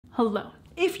Hello.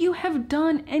 If you have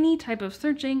done any type of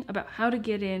searching about how to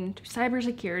get into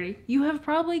cybersecurity, you have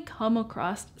probably come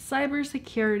across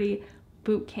cybersecurity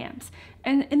boot camps.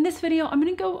 And in this video, I'm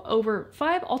going to go over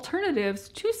 5 alternatives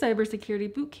to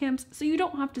cybersecurity boot camps so you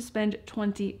don't have to spend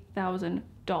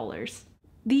 $20,000.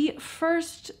 The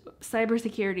first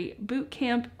cybersecurity boot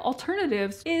camp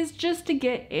alternatives is just to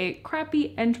get a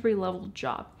crappy entry-level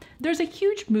job. There's a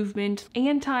huge movement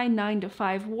anti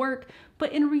 9-to-5 work,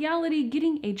 but in reality,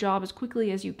 getting a job as quickly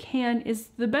as you can is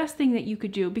the best thing that you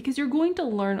could do because you're going to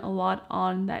learn a lot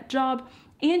on that job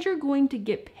and you're going to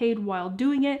get paid while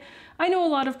doing it. I know a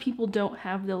lot of people don't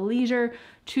have the leisure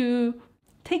to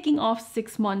taking off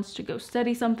 6 months to go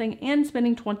study something and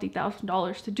spending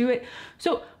 $20,000 to do it.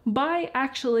 So by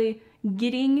actually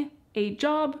getting a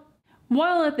job,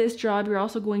 while at this job, you're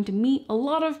also going to meet a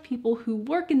lot of people who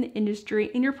work in the industry,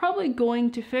 and you're probably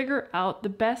going to figure out the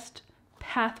best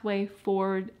pathway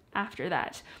forward after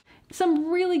that. Some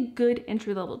really good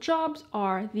entry-level jobs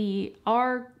are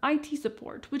IT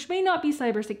support, which may not be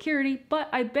cybersecurity, but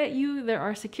I bet you there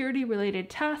are security-related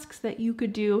tasks that you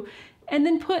could do and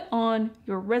then put on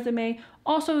your resume.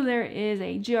 Also, there is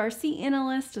a GRC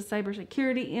analyst, a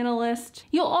cybersecurity analyst.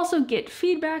 You'll also get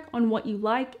feedback on what you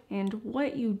like and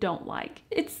what you don't like.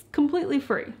 It's completely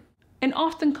free and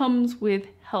often comes with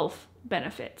health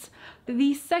benefits.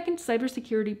 The second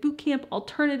cybersecurity bootcamp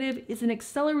alternative is an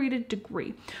accelerated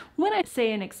degree. When I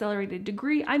say an accelerated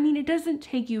degree, I mean it doesn't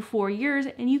take you 4 years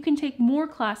and you can take more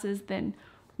classes than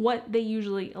what they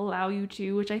usually allow you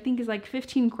to, which I think is like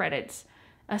 15 credits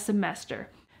a semester.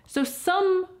 So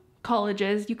some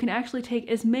colleges, you can actually take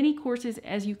as many courses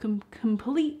as you can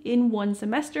complete in 1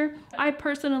 semester. I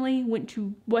personally went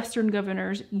to Western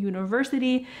Governors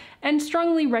University and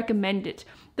strongly recommend it.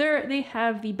 There they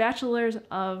have the Bachelor's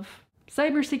of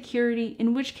Cybersecurity,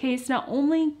 in which case not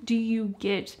only do you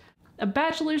get a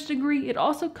bachelor's degree, it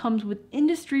also comes with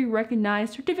industry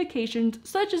recognized certifications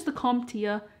such as the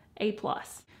CompTIA A+.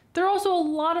 There are also a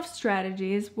lot of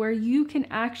strategies where you can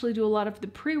actually do a lot of the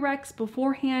prereqs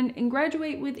beforehand and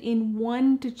graduate within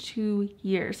 1 to 2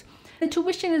 years. The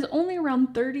tuition is only around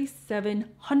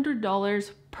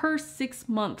 $3,700 per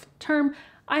 6-month term.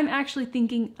 I'm actually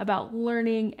thinking about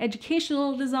learning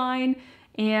educational design,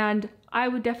 and I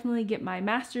would definitely get my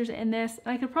master's in this.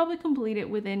 I could probably complete it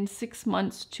within 6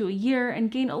 months to a year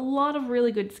and gain a lot of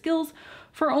really good skills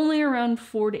for only around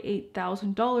 $4,000 to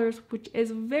 $8,000, which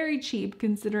is very cheap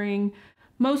considering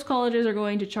most colleges are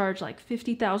going to charge like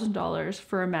 $50,000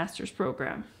 for a master's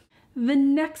program. The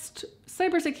next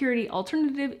cybersecurity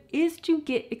alternative is to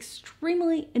get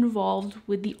extremely involved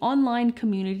with the online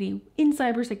community in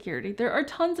cybersecurity. There are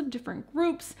tons of different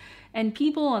groups and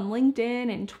people on LinkedIn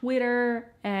and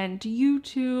Twitter and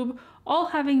YouTube, all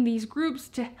having these groups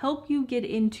to help you get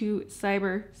into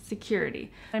cybersecurity.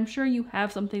 I'm sure you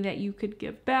have something that you could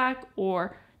give back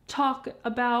or talk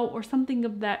about or something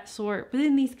of that sort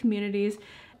within these communities.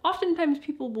 Oftentimes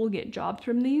people will get jobs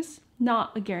from these,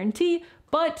 not a guarantee,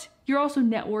 but you're also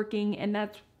networking, and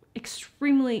that's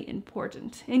extremely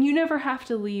important. And you never have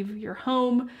to leave your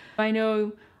home. I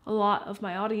know a lot of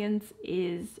my audience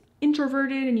is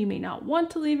introverted and you may not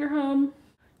want to leave your home.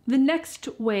 The next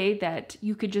way that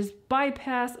you could just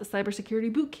bypass a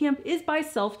cybersecurity bootcamp is by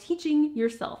self-teaching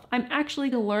yourself. I'm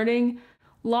actually learning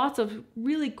lots of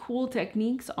really cool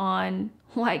techniques on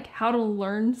like how to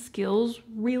learn skills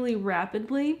really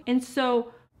rapidly. And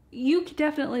so you can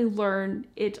definitely learn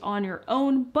it on your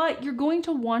own, but you're going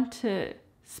to want to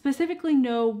specifically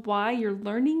know why you're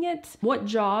learning it, what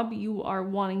job you are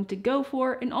wanting to go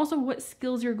for, and also what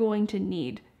skills you're going to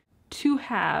need to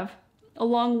have,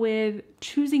 along with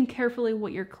choosing carefully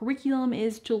what your curriculum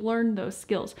is to learn those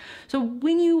skills. So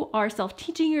when you are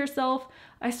self-teaching yourself,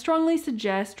 I strongly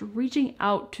suggest reaching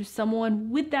out to someone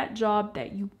with that job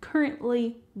that you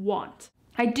currently want.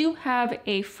 I do have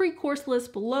a free course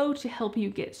list below to help you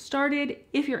get started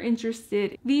if you're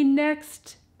interested. The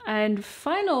next and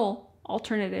final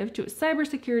alternative to a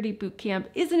cybersecurity bootcamp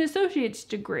is an associate's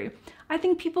degree. I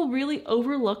think people really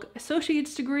overlook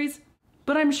associate's degrees,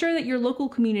 but I'm sure that your local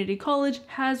community college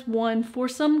has one for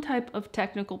some type of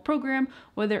technical program,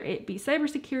 whether it be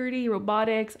cybersecurity,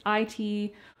 robotics,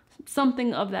 IT,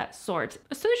 something of that sort.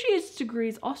 Associate's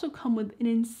degrees also come with an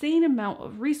insane amount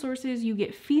of resources. You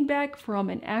get feedback from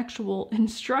an actual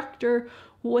instructor,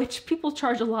 which people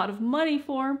charge a lot of money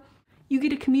for. You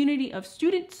get a community of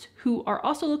students who are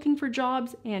also looking for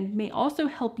jobs and may also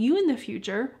help you in the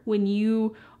future when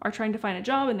you are trying to find a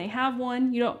job and they have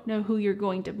one. You don't know who you're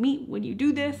going to meet when you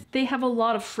do this. They have a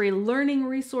lot of free learning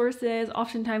resources.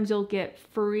 Oftentimes you'll get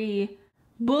free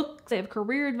books, they have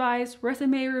career advice,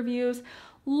 resume reviews,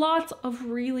 Lots of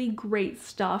really great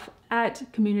stuff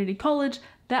at community college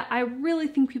that I really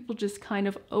think people just kind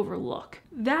of overlook.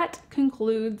 That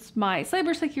concludes my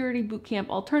cybersecurity bootcamp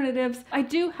alternatives. I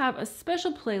do have a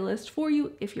special playlist for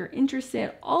you if you're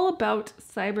interested, all about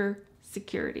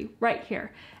cybersecurity right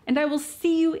here. And I will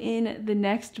see you in the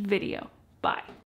next video. Bye.